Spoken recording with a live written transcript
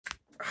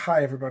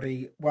Hi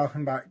everybody,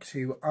 welcome back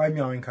to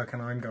ieucooke,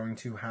 and I'm going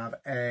to have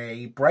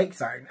a break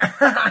zone.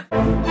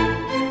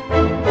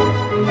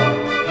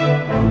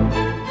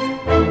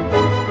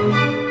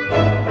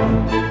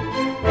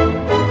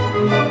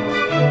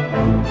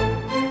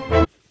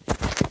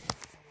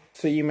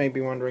 So you may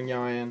be wondering,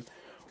 Ian,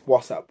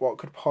 what's up? What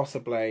could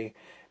possibly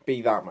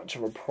be that much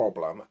of a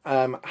problem?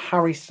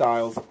 Harry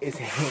Styles is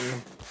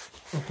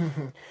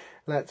in.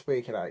 Let's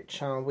work it out,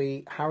 shall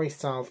we? Harry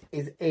Styles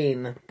is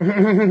in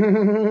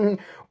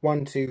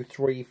 1, 2,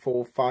 3,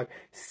 4, 5,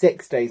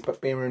 6 days,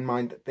 but bear in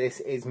mind that this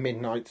is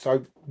midnight,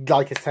 so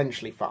like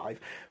essentially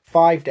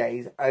 5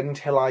 days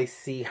until I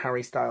see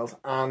Harry Styles,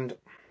 and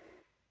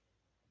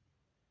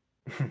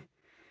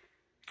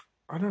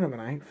I don't have an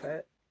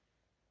outfit.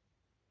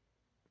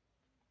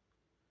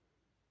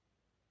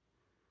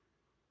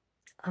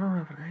 I don't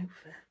have an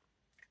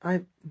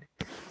outfit.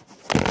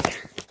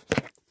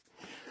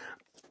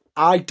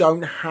 I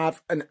don't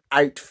have an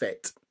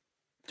outfit.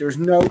 There's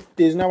no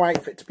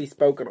outfit to be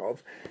spoken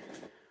of.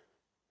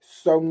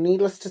 So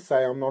needless to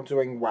say, I'm not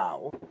doing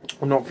well.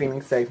 I'm not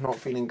feeling safe, not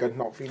feeling good,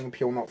 not feeling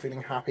pure, not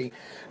feeling happy,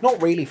 not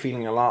really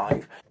feeling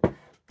alive.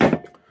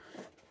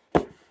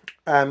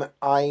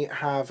 I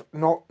have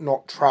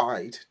not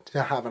tried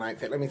to have an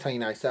outfit, let me tell you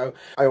now. So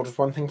I ordered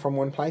one thing from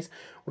one place,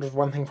 ordered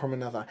one thing from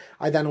another.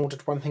 I then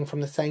ordered one thing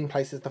from the same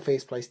place as the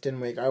first place,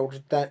 didn't work.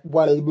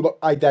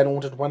 I then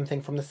ordered one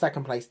thing from the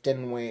second place,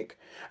 didn't work.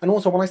 And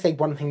also, when I say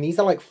one thing, these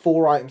are like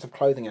 4 items of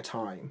clothing a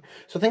time.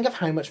 So think of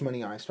how much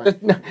money I've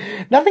spent.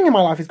 Nothing in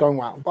my life is going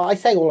well. But I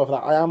say all of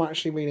that, I am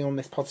actually really on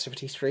this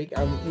positivity streak.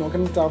 I'm not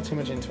going to delve too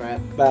much into it,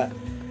 but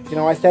you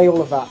know, I say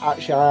all of that.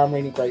 Actually, I am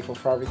really grateful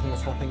for everything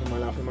that's happening in my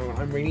life at the moment.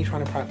 I'm really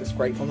trying to practice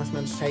gratefulness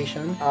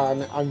meditation,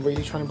 and I'm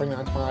really trying to bring that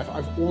into my life.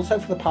 I've also,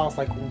 for the past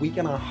like week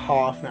and a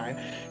half now,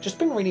 just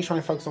been really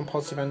trying to focus on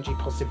positive energy,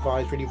 positive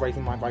vibes, really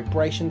raising my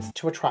vibrations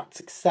to attract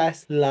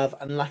success, love,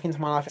 and luck into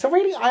my life. So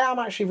really, I am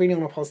actually really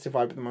on a positive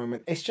vibe at the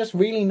moment. It's just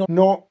really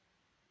not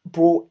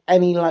brought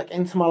any luck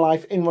into my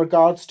life in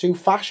regards to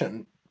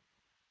fashion.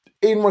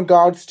 In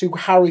regards to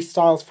Harry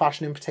Styles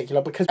fashion in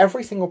particular, because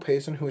every single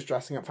person who is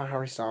dressing up for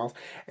Harry Styles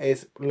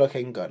is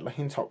looking good,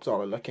 looking top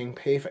dollar, looking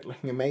perfect,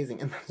 looking amazing,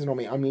 and that's not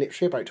me. I'm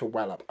literally about to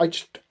well up. I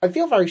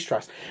feel very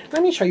stressed.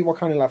 Let me show you what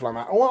kind of level I'm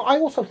at. Well, I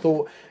also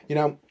thought, you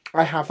know,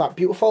 I have that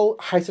beautiful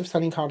House of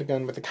Sunny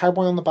cardigan with the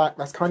cowboy on the back.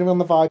 That's kind of on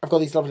the vibe. I've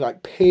got these lovely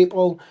like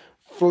purple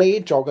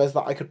flared joggers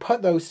that I could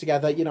put those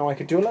together. You know, I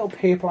could do a little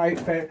purple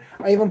outfit.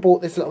 I even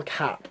bought this little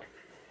cap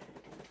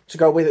to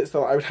go with it,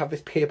 so I would have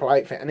this purple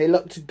outfit, and it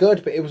looked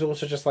good, but it was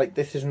also just like,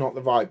 this is not the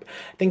vibe.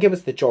 I think it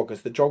was the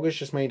joggers. The joggers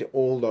just made it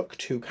all look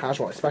too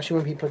casual, especially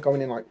when people are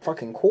going in like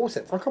fucking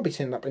corsets. I can't be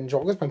turning up in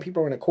joggers when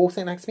people are in a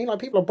corset next to me. Like,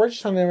 people are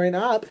British and they're in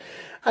up,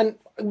 and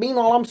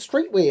meanwhile I'm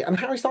streetwear, and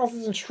Harry Styles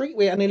is in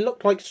streetwear, and it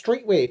looked like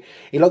streetwear.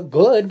 It looked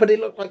good, but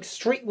it looked like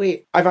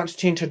streetwear. I've had to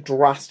change to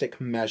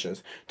drastic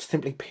measures to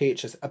simply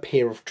purchase a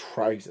pair of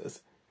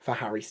trousers for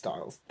Harry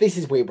Styles. This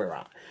is where we're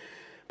at.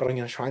 But I'm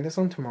going to try this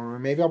on tomorrow.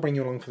 Maybe I'll bring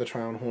you along for the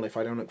try on haul if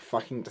I don't look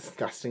fucking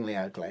disgustingly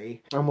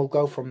ugly. And we'll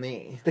go from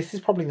there. This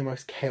is probably the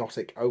most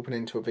chaotic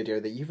opening to a video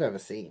that you've ever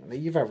seen, that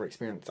you've ever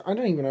experienced. I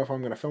don't even know if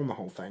I'm going to film the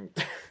whole thing.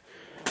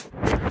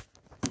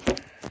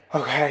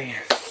 Okay,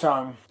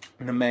 so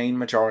the main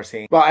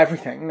majority, well,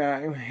 everything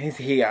now is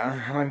here,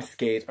 and I'm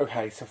scared.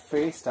 Okay, so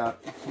first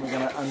up, we're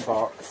going to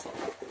unbox.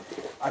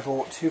 I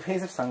bought 2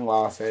 pairs of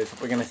sunglasses.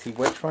 We're going to see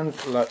which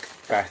ones look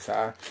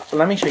better. But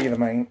let me show you the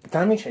main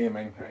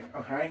thing,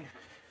 okay?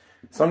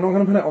 So I'm not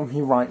going to put it on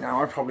you right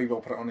now. I probably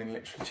will put it on in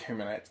literally 2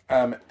 minutes.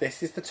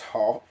 This is the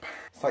top.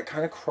 It's like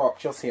kind of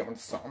cropped. You'll see it when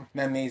it's on.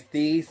 And then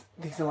these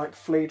are like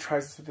flared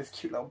trousers with this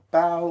cute little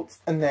belt.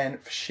 And then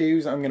for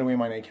shoes, I'm going to wear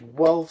my Naked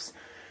Wolves,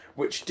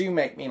 which do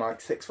make me like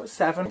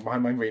 6'7". Why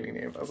am I really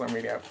nervous? I'm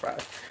really out of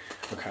breath.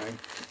 Okay.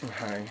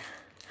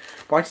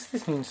 Why does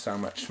this mean so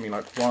much to me?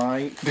 Like,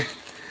 why?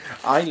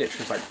 I literally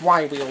was like,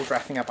 why are we all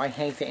dressing up? I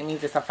hate it. I need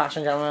this a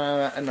fashion show.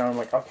 And now I'm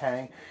like,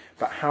 okay.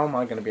 But how am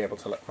I going to be able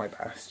to look my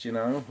best, you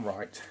know?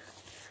 Right.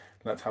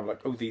 Let's have a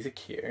look. Oh, these are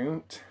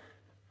cute.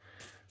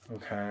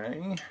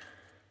 Okay.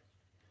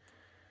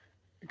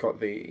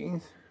 Got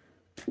these.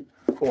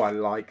 Oh, I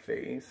like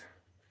these.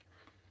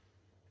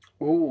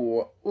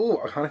 Ooh,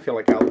 I kind of feel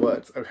like Elle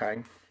Woods.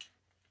 Okay.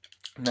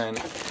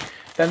 And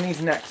then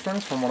these next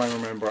ones, from what I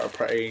remember, are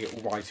pretty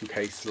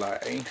Y2K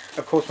slay.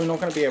 Of course, we're not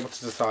going to be able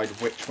to decide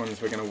which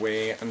ones we're going to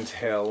wear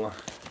until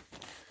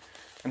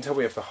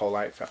we have the whole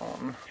outfit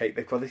on. Okay,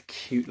 they've got this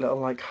cute little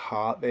like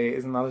heart there.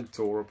 Isn't that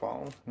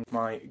adorable?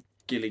 My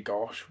gilly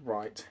gosh.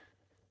 Right.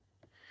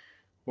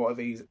 What are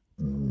these?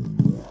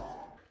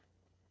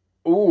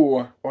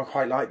 Ooh, I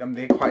quite like them.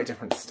 They're quite a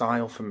different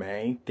style for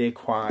me. They're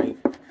quite,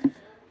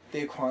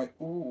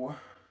 ooh.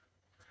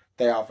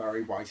 They are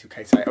very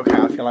Y2K today. Okay,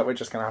 I feel like we're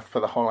just going to have to put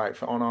the whole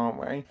outfit on, aren't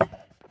we?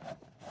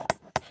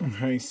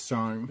 Okay, so I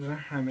don't know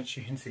how much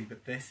you can see,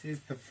 but this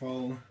is the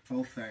full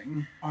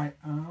thing. I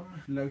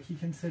am low-key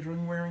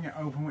considering wearing it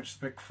open, which is a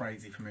bit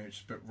crazy for me, which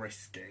is a bit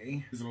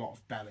risky. There's a lot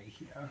of belly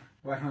here,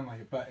 but I don't like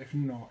it. But if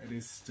not, it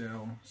is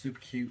still super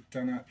cute,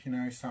 done up, you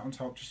know, sat on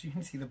top. Just so you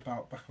can see the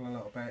belt buckle a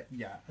little bit.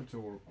 Yeah,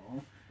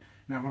 adorable.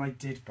 Now, what I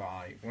did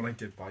buy,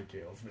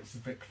 girls, which is a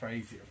bit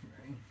crazy of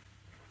me,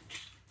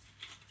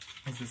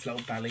 is this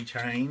little belly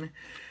chain.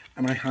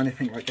 And I kind of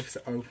think, like, if it's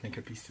open, it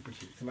could be super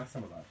cute. So let's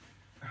have a look.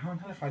 I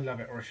don't know if I love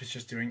it or if it's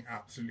just doing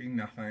absolutely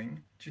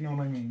nothing. Do you know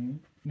what I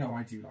mean? No,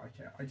 I do like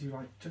it. I do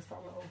like just that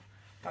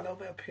little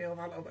bit of peel,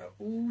 that little bit of,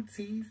 ooh,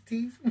 tease.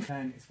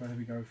 Then it's whether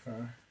we go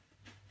for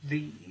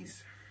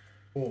these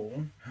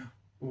or,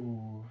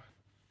 ooh,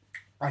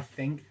 I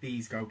think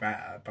these go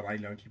better, but I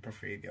low-key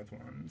prefer the other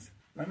ones.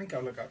 Let me go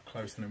look up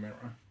close in the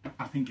mirror.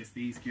 I think it's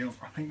these, girls.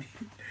 I think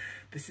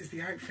this is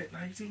the outfit,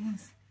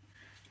 ladies.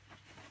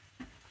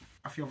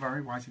 I feel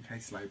very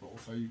Y2K label,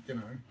 so, you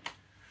know,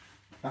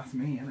 that's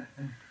me, innit?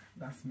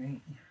 That's me.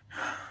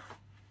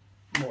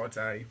 What a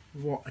day.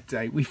 What a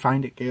day. We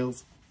found it,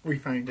 girls. We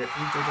found it.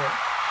 We did it.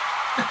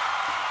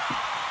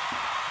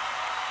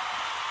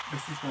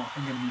 This is what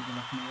I'm going to meet the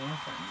look more, I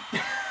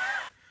think.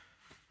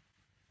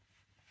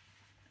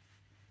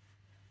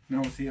 Now,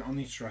 obviously, I'll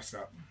need to dress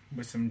up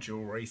with some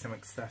jewellery, some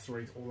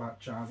accessories, all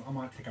that jazz. I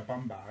might take a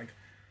bum bag,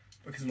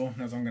 because Lord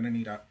knows I'm going to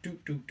need a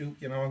doot.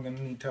 You know, I'm going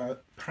to need to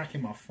pack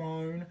in my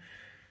phone.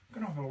 I'm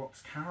going to have a lot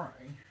to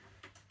carry.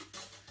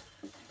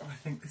 But I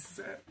think this is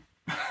it.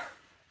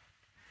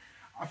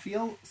 I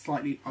feel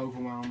slightly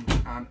overwhelmed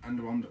and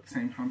underwhelmed at the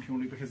same time,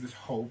 purely because this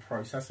whole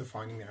process of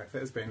finding the outfit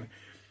has been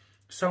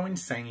so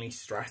insanely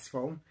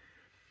stressful.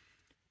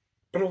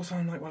 But also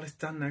I'm like, well, it's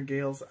done now,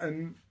 girls,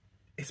 and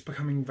it's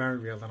becoming very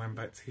real that I'm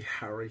about to see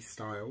Harry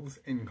Styles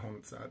in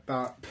concert.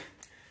 That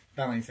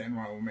ain't sitting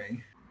right with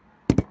me.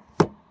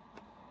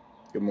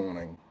 Good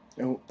morning.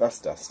 Oh, that's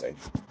dusty.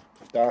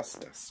 That's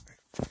dusty.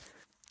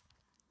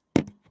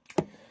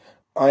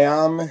 I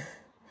am,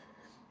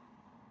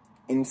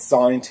 in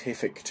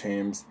scientific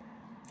terms,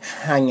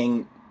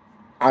 hanging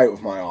out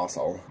of my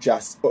arsehole.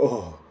 Just,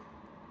 oh.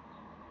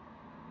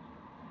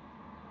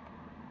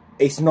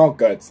 It's not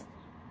good.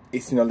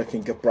 It's not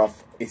looking good, bruv.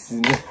 It's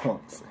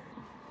not.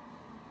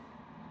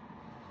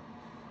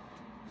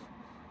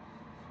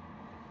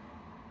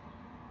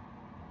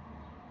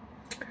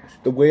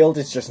 The wheel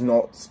is just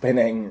not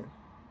spinning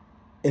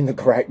in the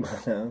correct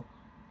manner.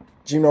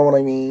 Do you know what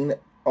I mean?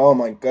 Oh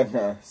my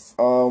goodness.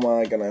 Oh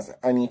my goodness.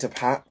 I need to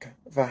pack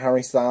for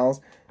Harry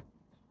Styles.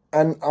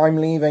 And I'm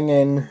leaving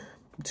in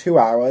 2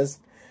 hours.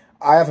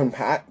 I haven't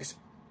packed.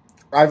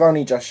 I've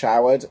only just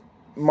showered.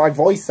 My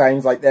voice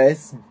sounds like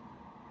this.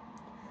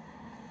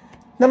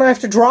 Then I have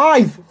to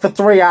drive for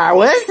 3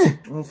 hours.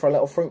 For a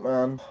little fruit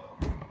man.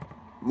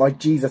 My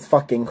Jesus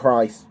fucking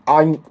Christ.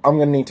 I'm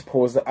gonna need to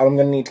pause it. I'm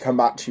gonna need to come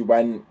back to you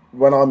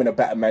when I'm in a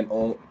better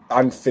mental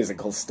and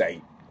physical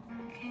state.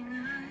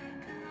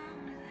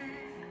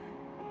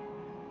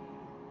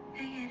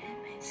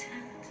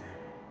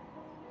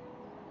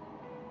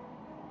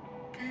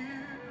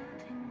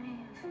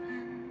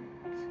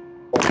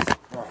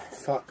 Oh,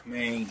 fuck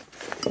me.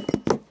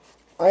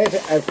 I had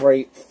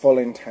every full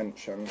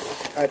intention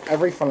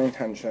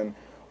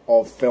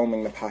of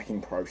filming the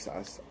packing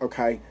process,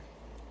 okay?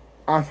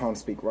 I can't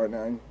speak right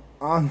now.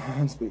 I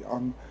can't speak.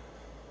 Oh,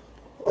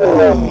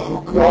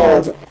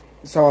 God.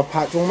 So I've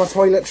packed all my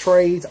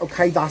toiletries.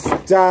 Okay, that's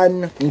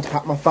done. I need to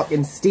pack my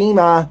fucking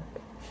steamer.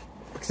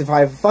 Because if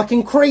I have a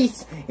fucking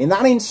crease in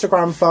that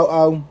Instagram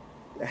photo,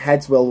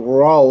 heads will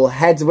roll.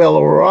 Heads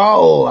will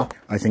roll.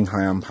 I think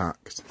I am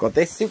packed. Got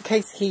this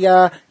suitcase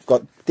here.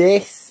 Got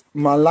this.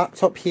 My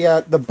laptop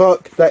here. The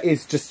book that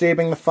is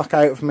disturbing the fuck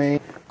out of me.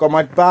 Got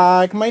my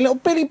bag. My little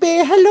Billy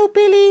Bear. Hello,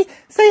 Billy.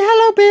 Say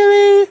hello,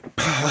 Billy.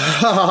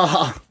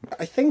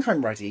 I think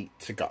I'm ready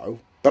to go.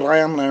 But I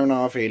am now an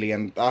RV,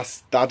 and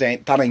that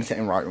ain't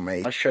sitting right with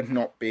me. I should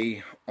not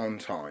be on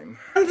time.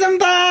 And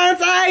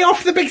sometimes I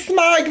off the big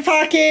smike,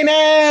 fucking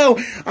hell.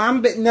 I'm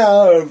a bit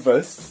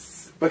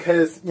nervous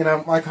because, you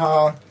know, my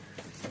car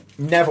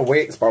never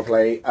works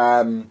properly.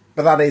 But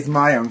that is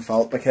my own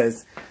fault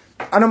because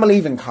I don't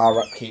believe in car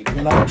upkeep.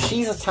 You know,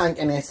 she's a tank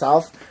in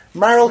herself.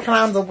 Meryl can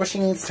handle what she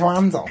needs to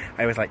handle.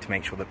 I always like to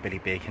make sure that Billy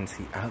Bear can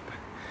see up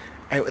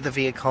out of the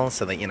vehicle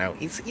so that, you know,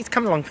 he's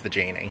coming along for the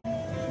journey.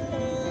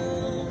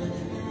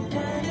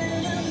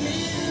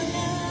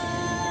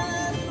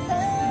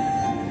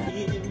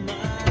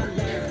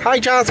 Hi,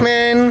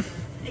 Jasmine.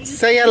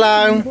 Say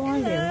hello.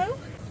 Hello.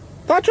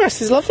 That dress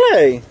is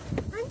lovely.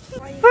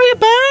 Are you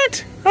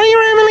bad? Are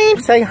you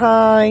Emily? Say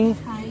hi.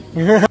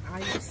 Hi.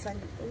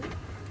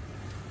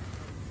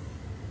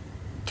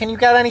 Can you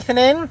get anything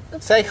in?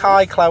 Say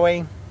hi,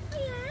 Chloe.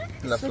 Yeah.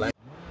 Lovely.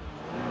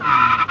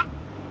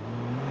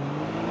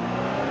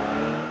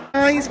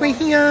 Guys, we're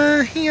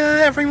here,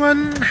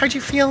 everyone. How do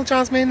you feel,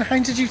 Jasmine? How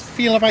did you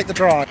feel about the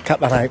drive? Cut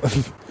that out.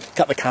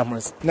 Cut the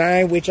cameras.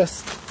 Now we're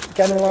just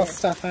getting all our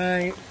stuff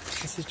out.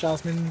 This is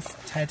Jasmine's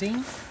teddy.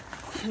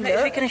 I'm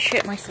literally going to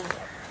shit myself.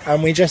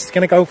 And we're just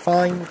going to go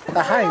find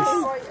the house.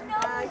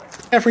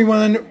 No.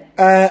 Everyone,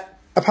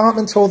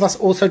 apartment tour, that's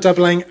also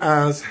doubling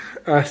as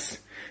us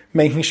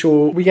making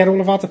sure we get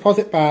all of our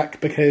deposit back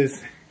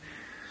because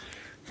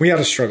we had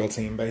a struggle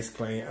team,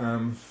 basically.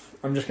 I'm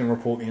just going to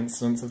report the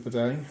incidents of the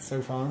day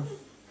so far.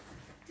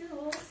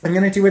 I'm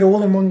going to do it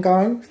all in one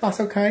go, if that's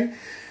okay.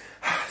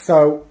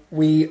 So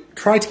we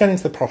tried to get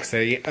into the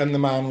property and the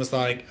man was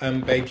like,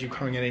 babe, you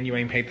coming in and you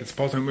ain't paid the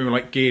deposit? And we were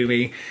like,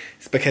 Geely,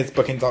 it's because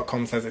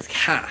booking.com says it's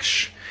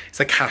cash. It's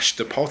a cash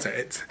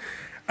deposit.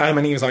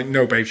 And he was like,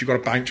 no, babes, you've got a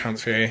bank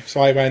transfer.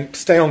 So I went,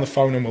 stay on the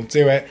phone and we'll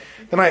do it.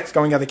 Then I had to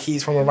go and get the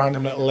keys from a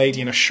random little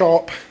lady in a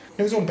shop.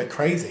 It was all a bit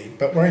crazy,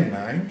 but we're in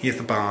now. Here's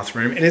the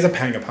bathroom. It is a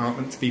paying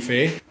apartment, to be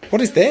fair.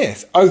 What is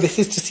this? Oh, this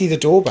is to see the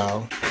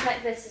doorbell.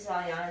 Like this as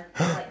well, yeah.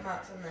 Like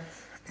marks on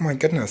this. Oh my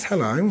goodness,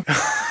 hello.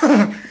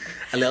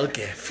 A little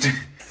gift.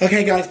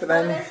 Okay, guys, but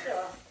then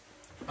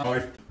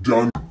I've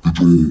done the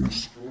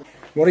doors.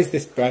 What is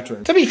this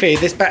bedroom? To be fair,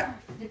 this bed.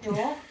 The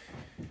door.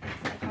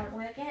 I can't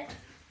work it.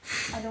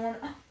 I don't want.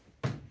 Oh.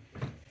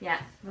 Yeah,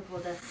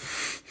 record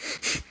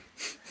this.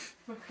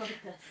 Record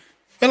this.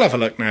 We'll have a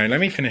look now. Let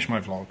me finish my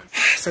vlog.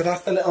 So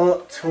that's the little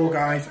tour,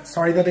 guys.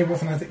 Sorry that it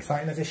wasn't as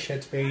exciting as it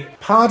should be.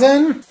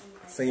 Pardon?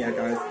 So yeah,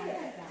 guys,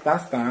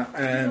 that's that.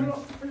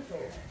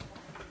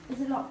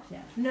 Is it locked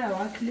yet? No,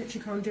 I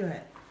literally can't do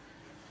it.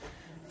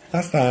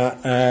 That's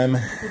that.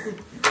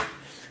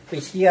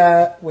 We're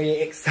here,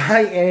 we're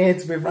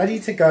excited, we're ready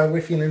to go,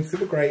 we're feeling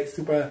super great,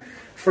 super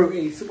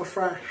fruity, super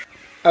fresh.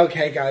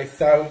 Okay guys,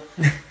 so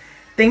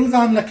things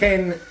aren't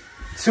looking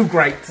too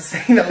great to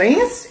say the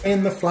least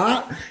in the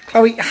flat.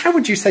 Chloe, how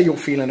would you say you're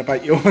feeling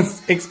about your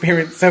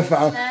experience so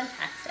far?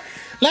 Fantastic.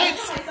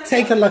 Let's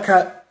take a look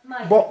at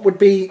what would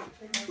be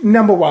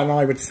number one,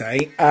 I would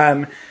say.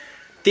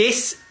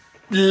 This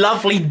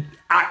lovely,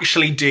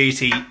 actually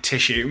dirty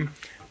tissue.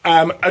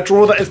 A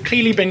drawer that has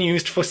clearly been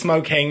used for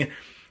smoking,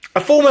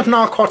 a form of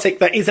narcotic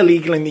that is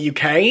illegal in the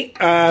UK.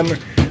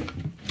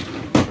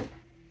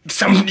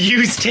 Some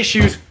used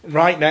tissues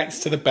right next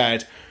to the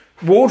bed.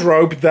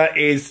 Wardrobe that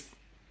is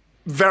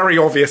very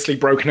obviously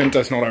broken and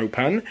does not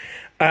open.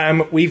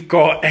 We've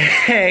got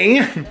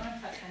a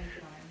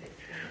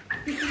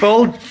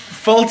full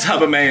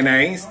tub of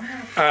mayonnaise.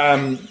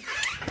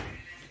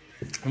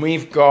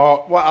 We've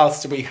got, what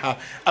else do we have?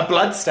 A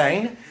blood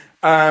stain.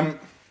 A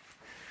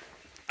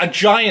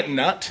giant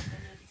nut,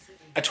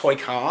 a toy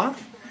car.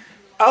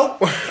 Oh,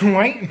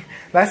 wait,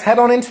 let's head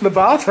on into the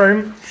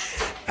bathroom.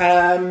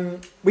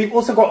 We've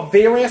also got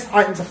various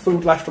items of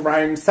food left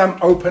around, some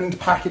opened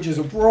packages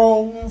of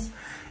rolls.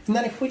 And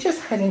then if we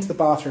just head into the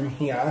bathroom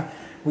here,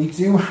 we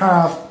do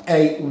have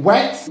a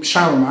wet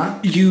shower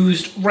mat,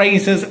 used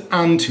razors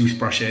and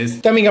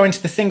toothbrushes. Then we go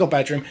into the single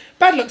bedroom.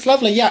 Bed looks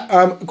lovely,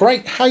 yeah,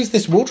 great. How's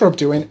this wardrobe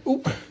doing?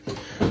 Ooh,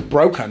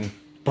 broken.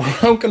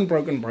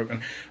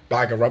 Broken.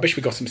 Bag of rubbish.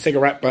 We got some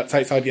cigarette butts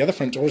outside the other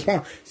front door as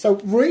well. So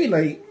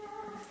really...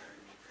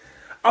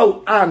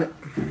 Oh, and...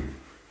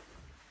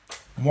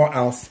 what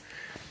else?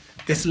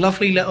 This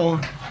lovely little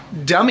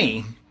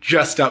dummy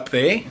just up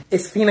there.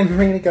 It's feeling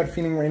really good,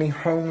 feeling really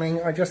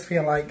homely. I just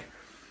feel like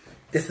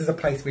this is a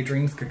place where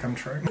dreams could come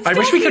true. I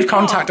wish we could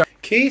contact her.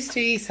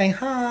 Kirsty, say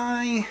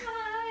hi.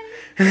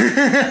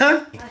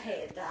 Hi. I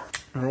hated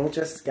that. We're all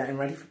just getting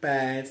ready for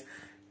bed.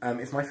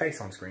 Is my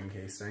face on screen,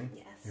 Kirsty?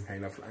 Yes. Okay,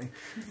 lovely.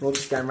 We're all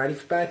just getting ready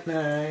for bed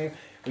now.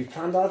 We've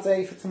planned our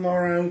day for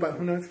tomorrow, but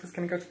who knows if it's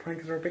going to go to plan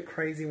because we're a bit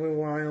crazy, we're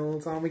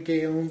wild, aren't we,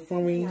 girls? Are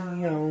we?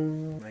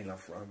 Oh, I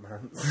love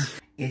romance.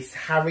 It's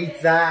Harry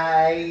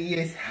Day,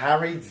 it's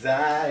Harry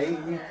Day.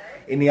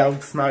 In the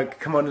old smoke.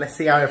 Come on, let's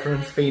see how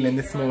everyone's feeling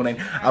this morning.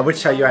 I would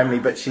show you Emily,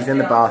 but she's in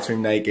the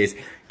bathroom naked.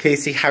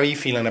 Kirsty, how are you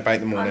feeling about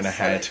the morning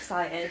ahead? I'm so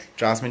excited.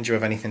 Jasmine, do you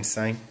have anything to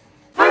say?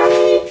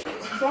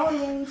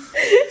 Sorry.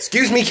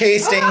 Excuse me,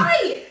 Kirsty.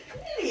 Hi!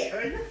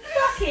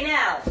 Fucking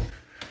hell.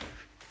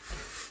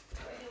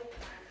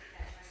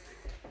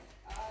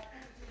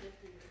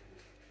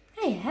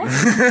 Hey,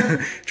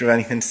 do you have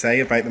anything to say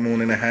about the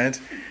morning ahead?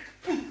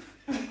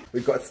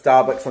 We've got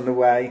Starbucks on the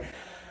way.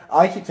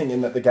 I keep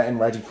thinking that the getting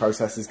ready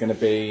process is going to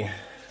be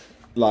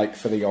like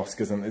for the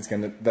Oscars, and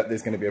that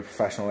there's going to be a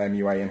professional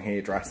MUA and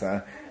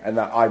hairdresser, and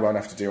that I won't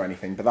have to do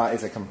anything. But that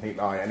is a complete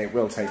lie, and it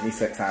will take me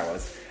 6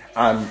 hours.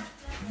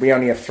 We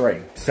only have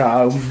 3.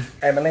 So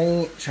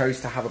Emily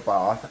chose to have a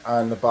bath,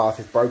 and the bath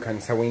is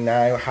broken, so we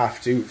now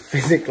have to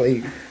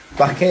physically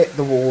bucket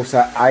the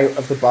water out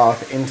of the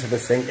bath into the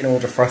sink in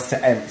order for us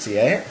to empty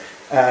it.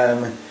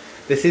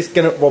 This is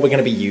what we're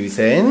gonna be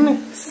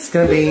using. This is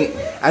gonna be,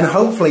 and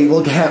hopefully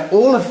we'll get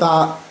all of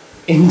that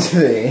into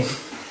there.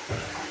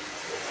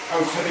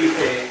 Oh, to be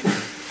fair.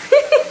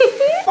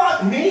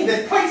 Fuck me,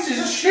 this place is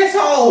a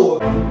shithole!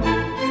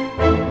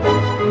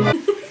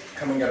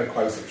 Come and get a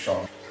close-up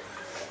shot.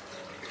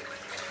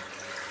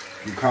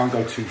 You can't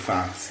go too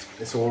fast.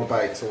 It's all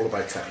about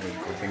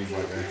technique with things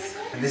like this.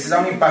 And this is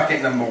only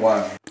bucket number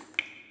 1.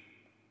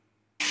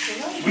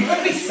 We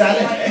could be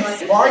selling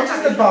this. Why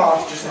does the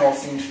bath just not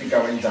seem to be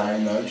going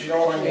down though? Do you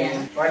know what I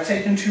mean? Yeah. I've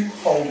taken 2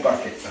 whole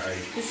buckets out.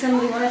 Does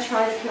somebody want to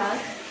try the plug?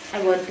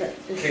 I would,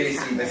 but this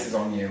Casey, this is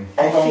on you.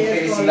 Hold on,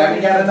 Casey, let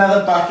me get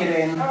another bucket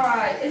in.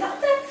 Alright, is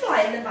that dead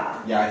fly in the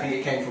bath? Yeah, I think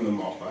it came from the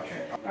mop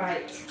bucket.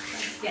 Right,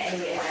 let's get in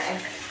here now.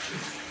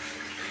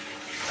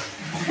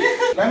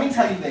 Let me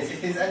tell you this,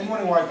 if there's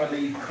anyone who I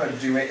believe could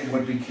do it, it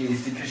would be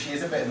Casey, because she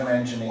is a bit of an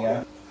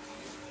engineer.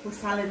 We'll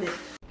salad it.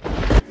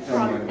 Don't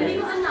mind Have you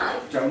me. got a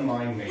knife? Don't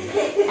mind me.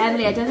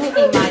 Emily, I don't think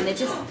they mind, they're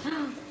just...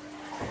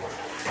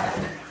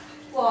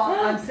 What?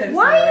 I'm so sorry.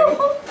 Why are you...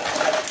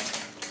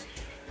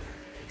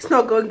 It's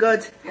not going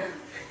good.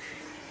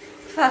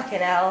 Fucking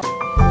hell.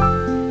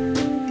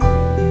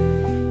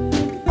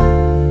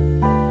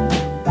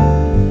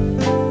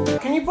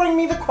 Can you bring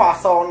me the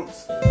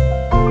croissants?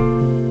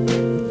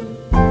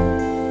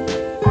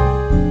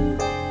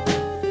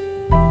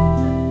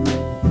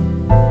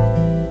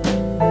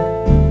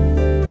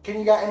 Can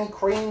you get any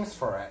creams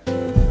for it?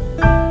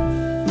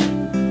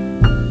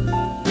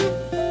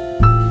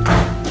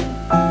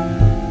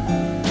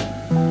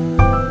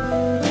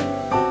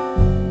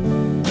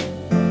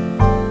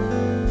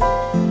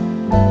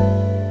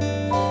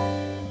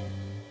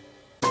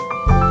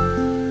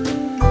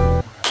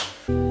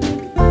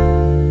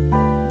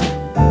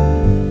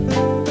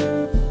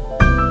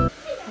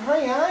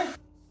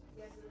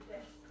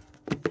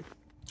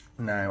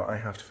 Now I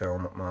have to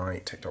film my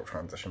TikTok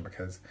transition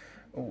because,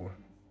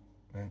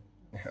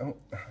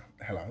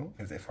 hello,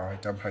 as if I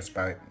done post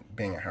about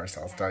being at Harry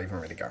Styles, did I even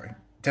really go?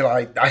 Did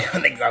I? I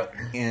don't think so.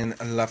 In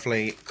a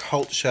lovely,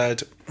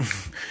 cultured,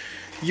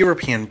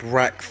 European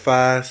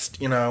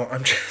breakfast, you know,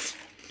 I'm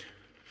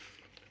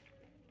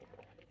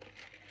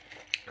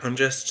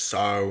just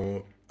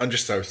so,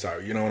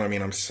 you know what I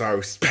mean? I'm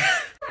so...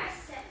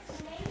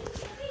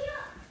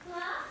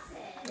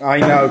 I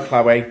know,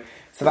 Chloe.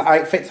 So the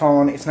outfit's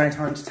on, it's now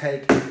time to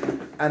take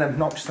an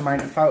obnoxious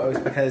amount of photos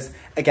because,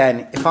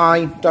 again, if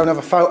I don't have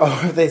a photo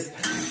of this,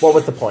 what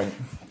was the point?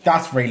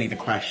 That's really the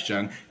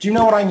question. Do you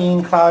know what I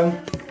mean, Chloe?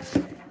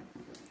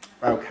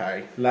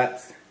 Okay,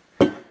 let's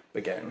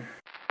begin.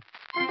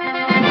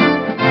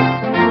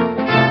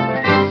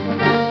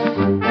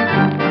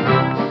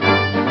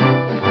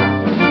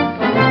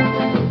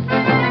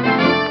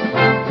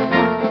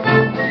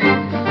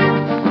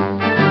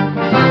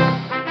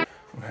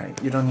 Okay,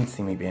 you don't need to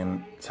see me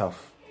being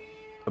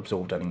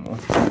self-absorbed anymore.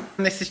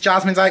 And this is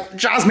Jasmine's out.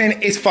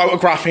 Jasmine is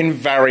photographing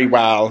very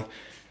well.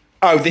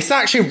 Oh, this is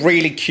actually a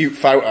really cute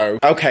photo.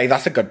 Okay,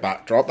 that's a good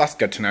backdrop. That's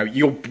good to know.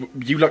 You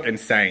look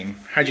insane.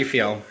 How do you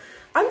feel?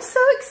 I'm so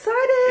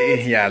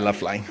excited. Yeah,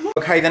 lovely.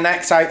 Okay, the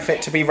next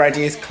outfit to be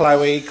ready is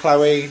Chloe.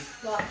 Chloe.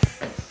 What?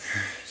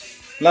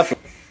 Lovely.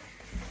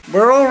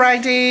 We're all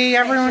ready.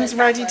 Everyone's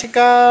ready to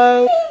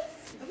go.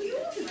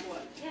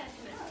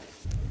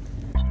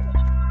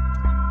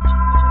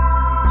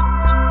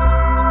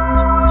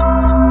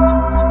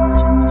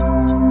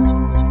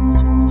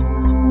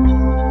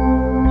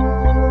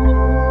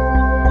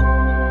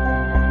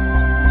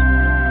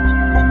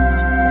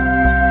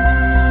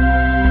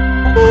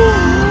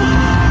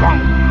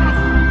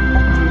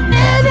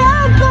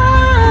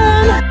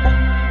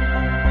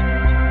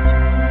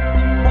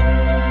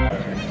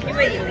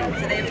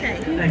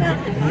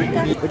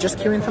 We're just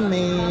queuing for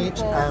Meech.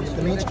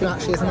 The Meech queue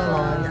actually isn't that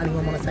long.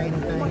 Anyone want to say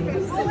anything?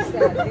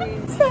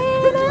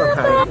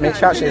 Okay,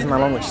 Meech actually isn't that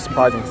long, which is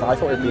surprising because I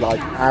thought it'd be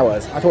like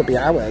hours. I thought it'd be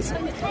hours. I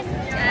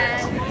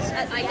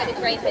got a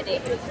great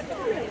video.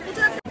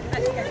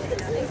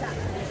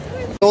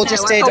 We all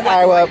just did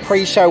our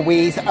pre-show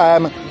with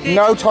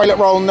no toilet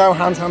roll, no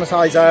hand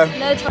sanitizer.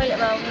 No toilet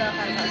roll, no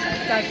hand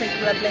sanitizer. Guys, think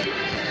lovely.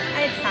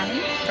 I had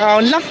salmon. Oh,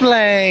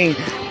 lovely.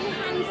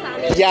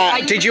 Yeah,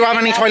 did you have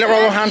any toilet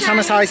roll or hand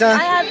sanitizer?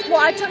 I had, well,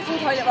 I took some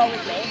toilet roll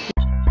with me.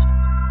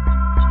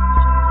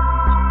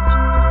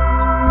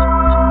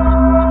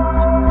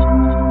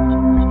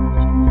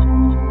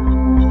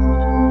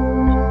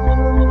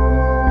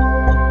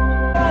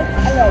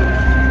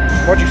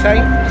 What'd you say?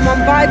 I'm on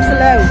vibes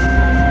alone.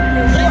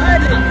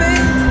 Water,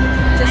 food,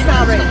 just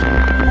sorry.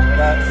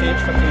 The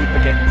siege for food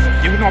begins.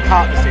 You would not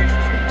part the siege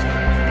for food.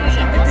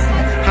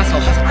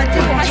 Hassle.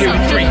 1, 2,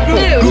 3,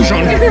 4.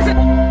 Goujon.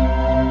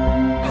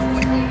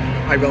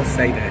 I will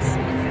say this.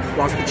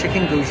 Whilst the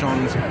chicken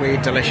goujons were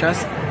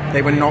delicious,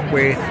 they were not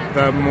worth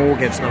the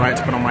mortgage that I had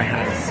to put on my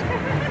house.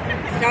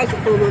 That was a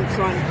 4-month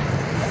one.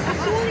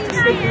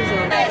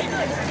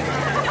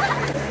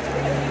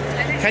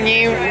 Can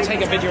you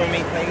take a video of me,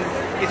 please?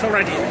 It's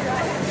already in.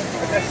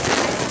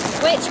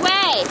 Which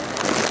way?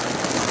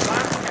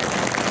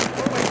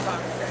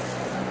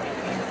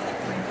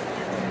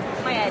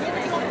 My head.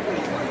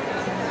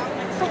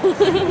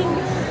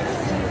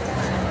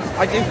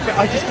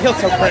 I just feel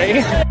so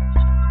pretty.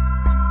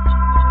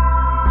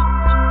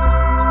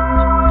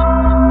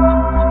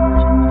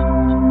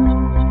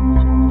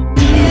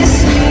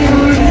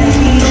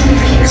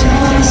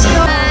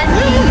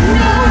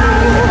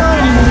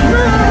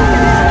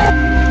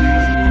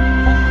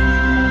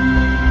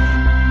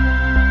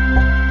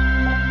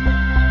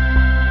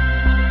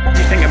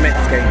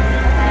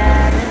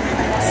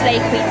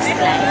 fake wheat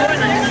display.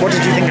 What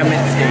did you think of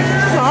Mitski?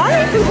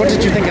 Sorry? What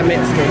did you think of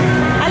Mitski?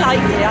 I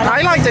liked it.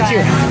 I liked it too.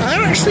 I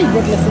actually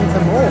would listen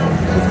to more.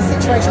 It's a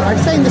situation,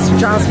 I'm saying this to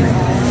Jasmine.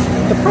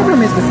 The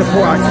problem is with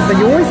support acts is that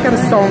you always get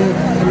a song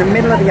in the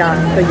middle of the act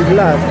that you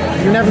love,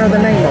 you never know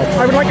the name of.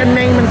 I would like a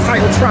name and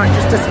title track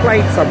just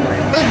displayed somewhere.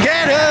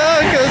 Together,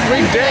 cause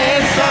we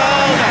dance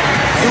all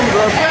night to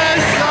the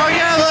best song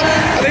ever.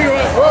 I think it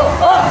went,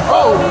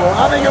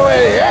 I think it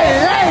went,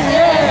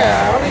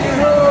 yeah. I think it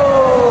went,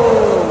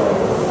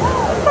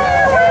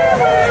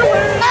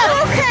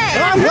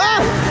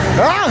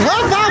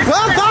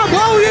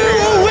 blow you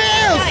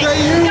will.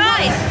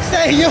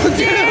 Say you'll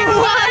do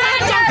what I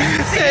do.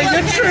 Say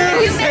the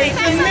truth, say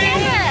to me.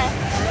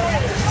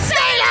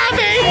 Say love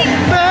me.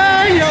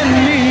 Burn your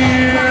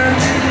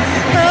knees.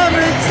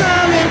 Every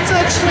time you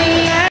touch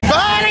me,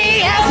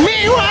 body asks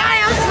me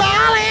why I'm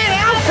falling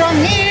out from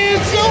here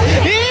to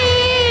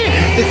here.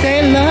 They say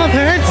love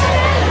hurts.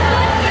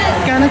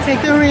 It's gonna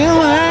take the real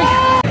work.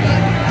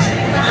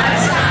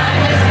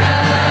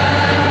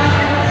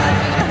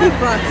 Deep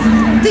breath.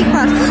 Deep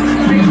breath.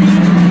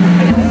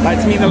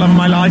 That's me, the love of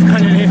my life,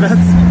 kind of neighbours.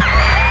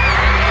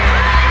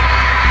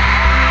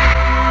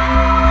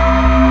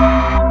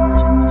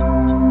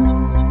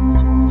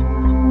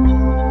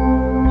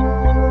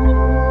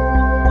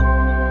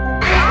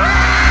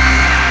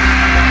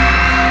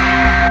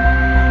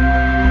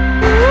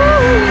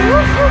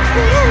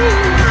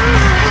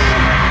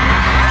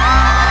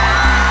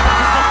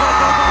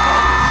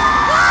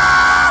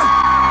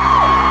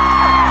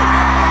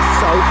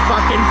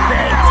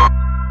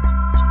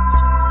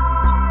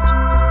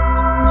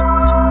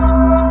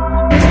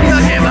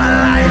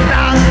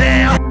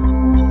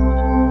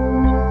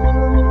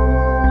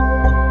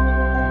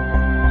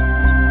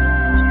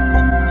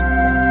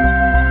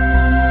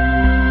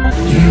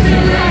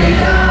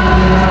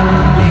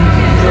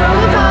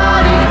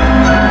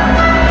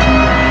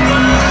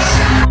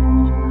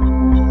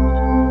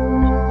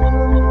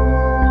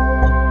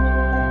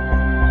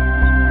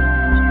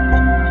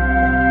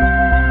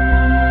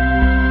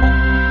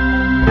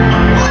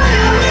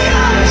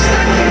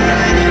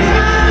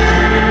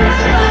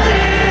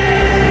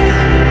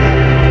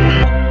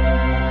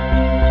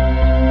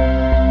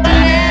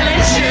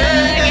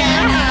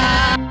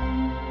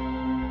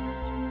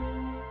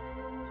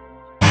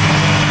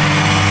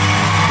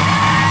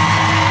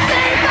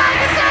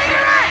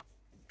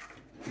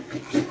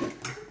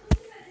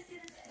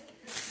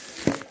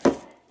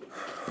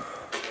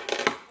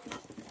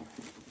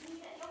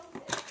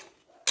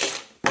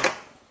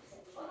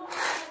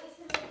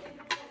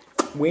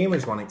 Where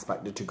is one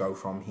expected to go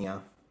from here?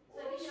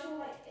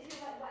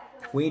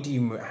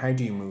 How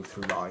do you move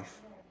through life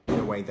in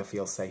a way that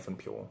feels safe and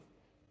pure?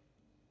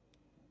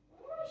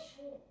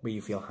 Where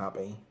you feel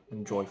happy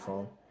and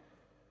joyful?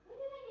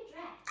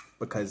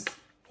 Because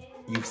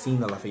you've seen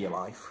the love of your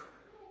life.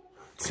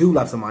 Two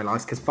loves of my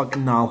life, because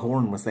fucking Niall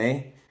Horan was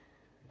there.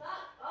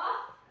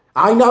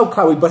 I know,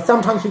 Chloe, but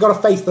sometimes we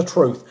gotta face the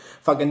truth.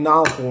 Fucking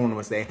Niall Horan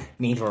was there.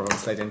 Neither of them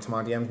slid into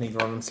my DMs,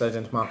 neither of them slid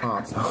into my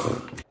heart,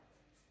 so...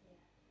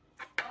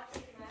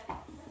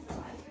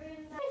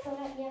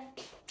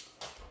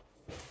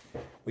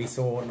 We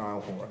saw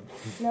Niall Horan.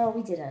 No,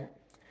 we didn't.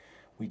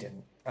 We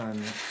didn't. I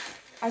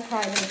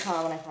cried in the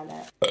car when I found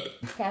out.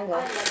 Can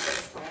go.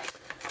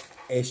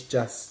 It's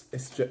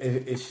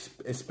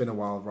been a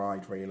wild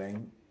ride, really.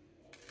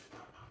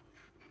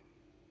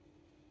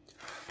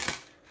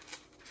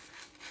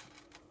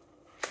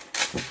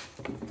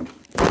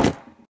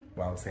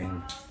 Well,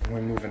 seen.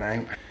 We're moving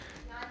out.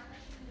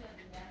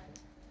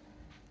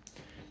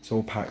 It's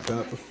all packed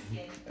up.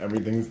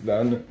 Everything's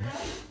done.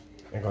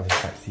 I got a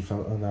sexy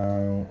photo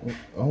now.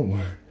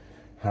 Oh,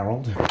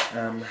 Harold.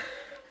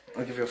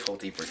 I'll give you a full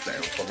debrief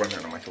now. I'll run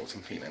down on my thoughts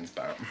and feelings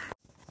about.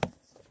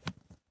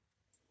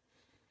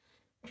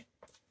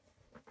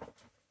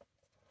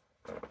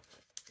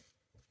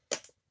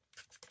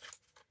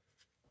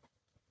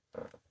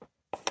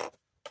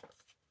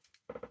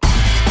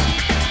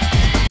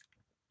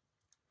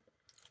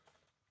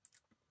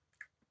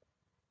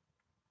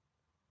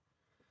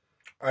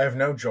 I have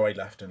no joy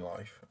left in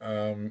life.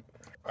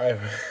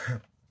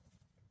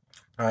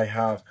 I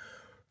have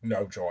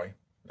no joy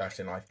left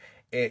in life.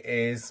 It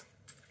is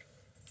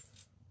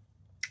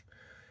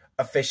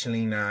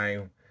officially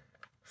now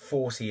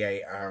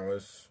 48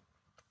 hours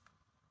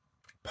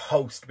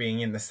post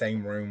being in the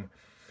same room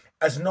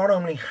as not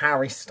only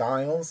Harry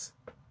Styles,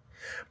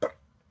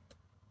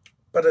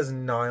 but as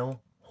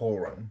Niall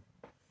Horan.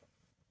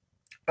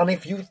 And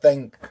if you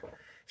think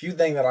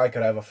that I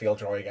could ever feel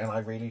joy again, I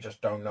really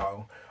just don't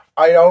know.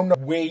 I don't know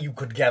where you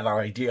could get that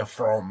idea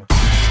from.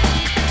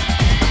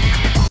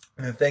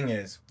 The thing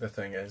is,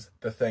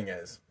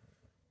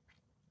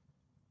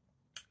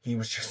 he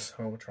was just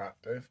so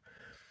attractive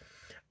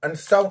and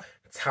so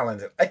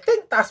talented. I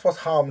think that's what's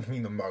harmed me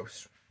the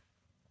most.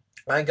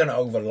 I can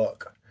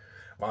overlook.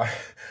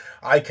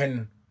 I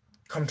can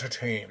come to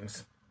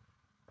terms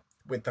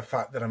with the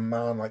fact that a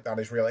man like that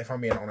is real. If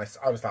I'm being honest,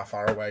 I was that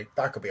far away.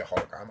 That could be a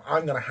hologram.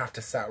 I'm going to have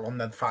to settle on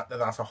the fact that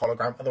that's a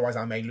hologram. Otherwise,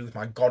 I may lose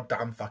my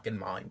goddamn fucking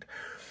mind.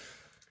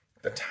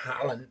 The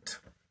talent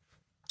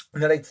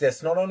that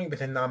exists not only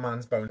within that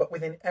man's bones, but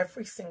within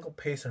every single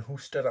person who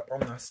stood up on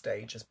that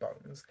stage as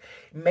bones.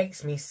 It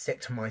makes me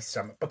sick to my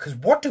stomach, because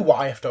what do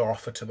I have to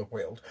offer to the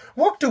world?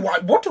 What do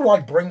I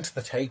bring to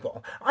the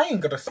table? I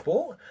ain't got a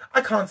sport.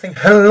 I can't sing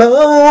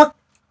hello.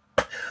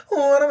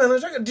 What a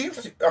minute. Do you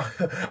see?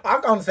 I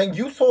can't sing.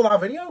 You saw that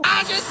video?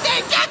 I just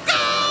think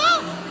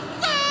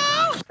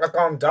I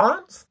can't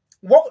dance.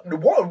 What?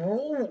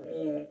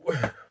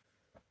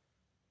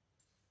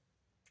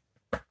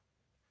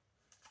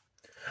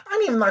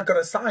 I'm even that good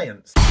at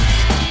science.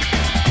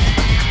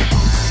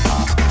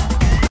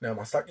 No,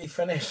 my sucky's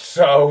finished,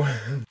 so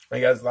I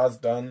guess that's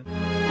done.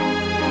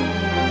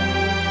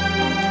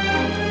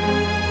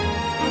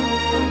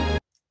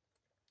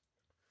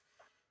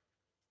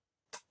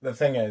 The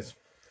thing is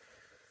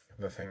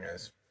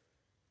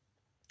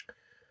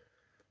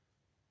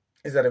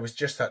that it was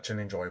just such an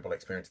enjoyable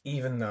experience,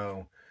 even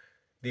though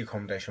the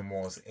accommodation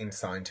was, in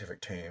scientific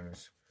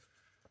terms,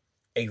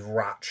 a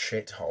rat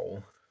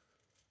shithole.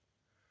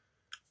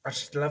 I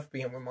just love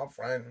being with my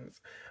friends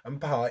and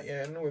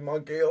partying with my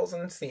girls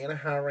and seeing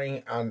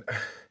Harry, and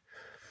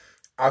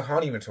I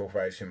can't even talk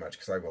about it too much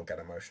because I will get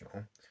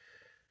emotional.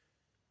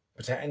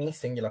 But to any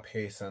singular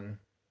person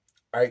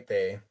out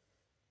there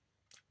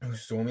who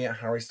saw me at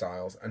Harry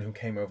Styles and who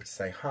came over to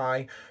say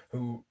hi,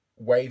 who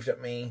waved at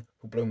me,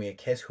 who blew me a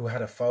kiss, who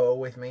had a photo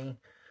with me,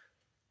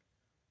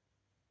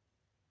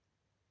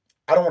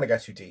 I don't want to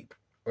get too deep.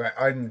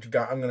 I'm going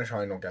to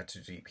try and not get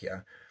too deep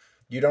here.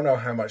 You don't know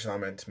how much that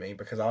meant to me,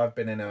 because I've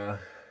been in a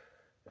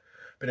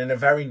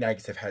very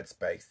negative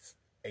headspace,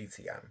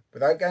 ATM.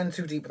 Without getting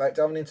too deep, without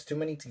delving into too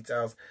many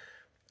details,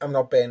 I've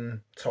not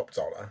been top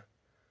dollar.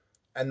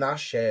 And that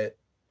shit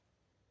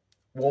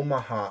warmed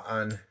my heart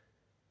and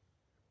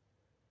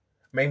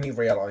made me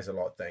realise a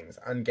lot of things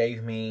and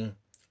gave me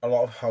a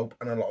lot of hope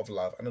and a lot of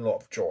love and a lot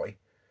of joy.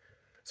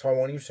 So I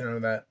want you to know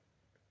that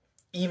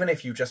even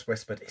if you just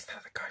whispered, "Is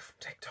that the guy from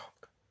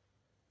TikTok?"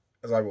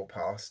 as I walked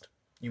past,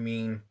 you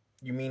mean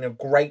a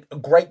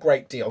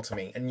great deal to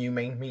me, and you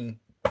made me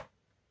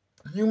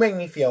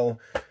feel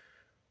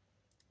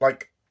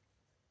like,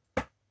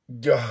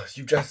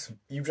 you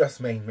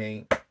just made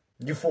me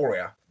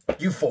euphoria,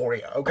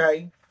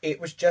 okay? It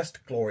was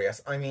just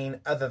glorious. I mean,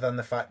 other than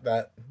the fact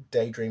that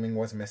Daydreaming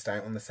was missed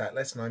out on the set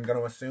list, and I'm going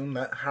to assume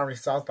that Harry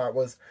Styles, that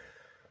was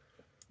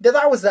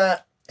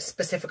a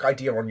specific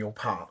idea on your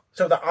part,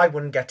 so that I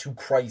wouldn't get too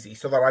crazy,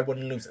 so that I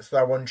wouldn't lose it, so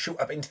that I wouldn't shoot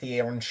up into the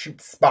air and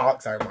shoot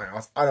sparks out of my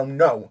ass. I don't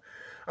know.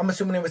 I'm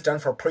assuming it was done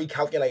for a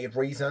pre-calculated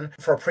reason,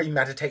 for a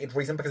premeditated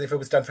reason, because if it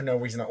was done for no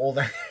reason at all,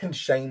 then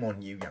shame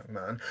on you, young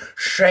man.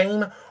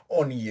 Shame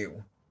on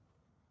you.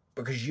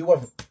 Because you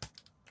have...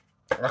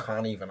 I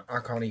can't even.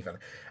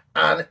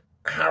 And,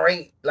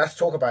 Harry, let's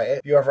talk about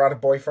it. You ever had a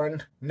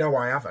boyfriend? No,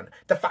 I haven't.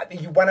 The fact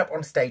that you went up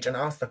on stage and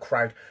asked the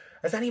crowd,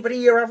 "Has anybody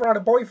here ever had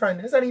a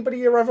boyfriend? Has anybody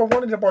here ever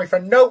wanted a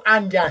boyfriend?" No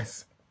and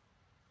yes.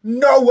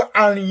 No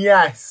and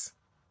yes.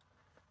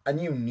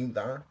 And you knew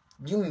that.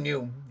 You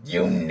knew.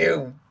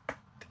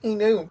 He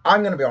knew.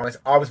 I'm going to be honest,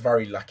 I was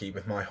very lucky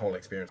with my whole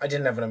experience. I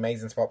didn't have an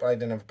amazing spot, but I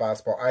didn't have a bad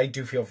spot. I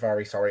do feel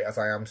very sorry, as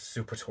I am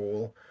super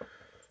tall.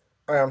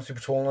 I am super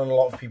tall, and a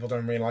lot of people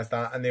don't realise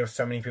that, and there were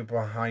so many people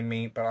behind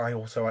me, but I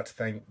also had to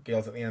thank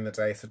girls at the end of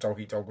the day. It's a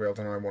dog-eat-dog world,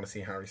 and I want to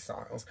see Harry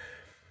Styles.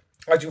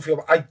 I do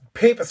feel... I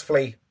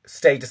purposefully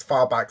stayed as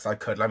far back as I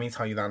could, let me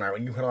tell you that now,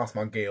 and you can ask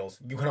my girls,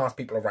 you can ask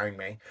people around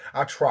me.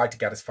 I tried to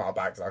get as far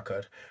back as I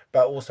could,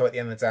 but also at the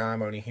end of the day,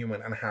 I'm only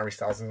human, and Harry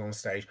Styles is on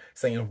stage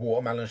singing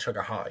Watermelon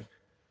Sugar High.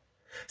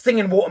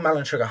 Singing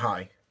Watermelon Sugar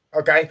High,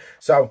 okay?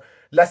 So,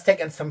 let's take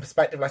in some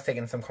perspective, let's take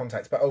in some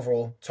context, but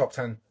overall, top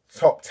 10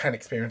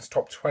 experience,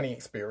 top 20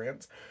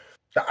 experience.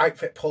 The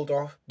outfit pulled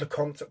off, the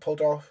concert pulled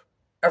off,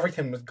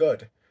 everything was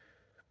good.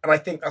 And I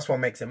think that's what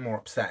makes it more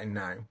upsetting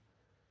now.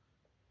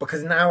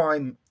 Because now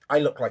I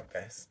look like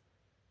this.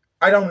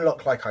 I don't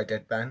look like I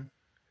did then.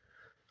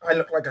 I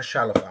look like a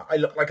shell of that. I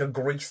look like a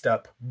greased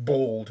up,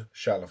 bald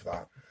shell of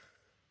that.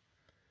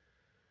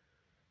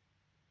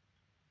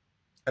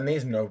 And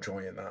there's no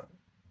joy in that.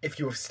 If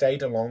you have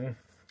stayed along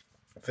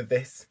for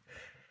this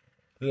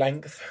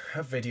length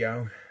of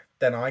video,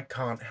 then I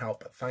can't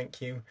help but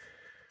thank you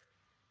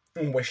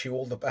and wish you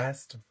all the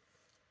best.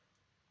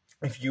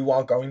 If you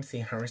are going to see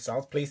Harry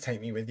Styles, please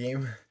take me with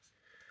you.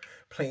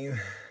 Please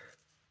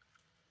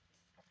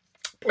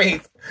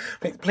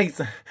like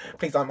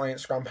my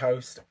Instagram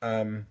post.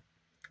 I'm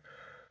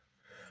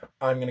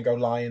going to go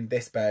lie in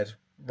this bed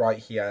right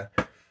here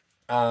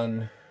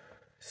and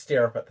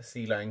stare up at the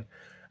ceiling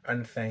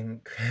and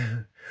think,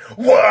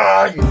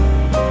 why?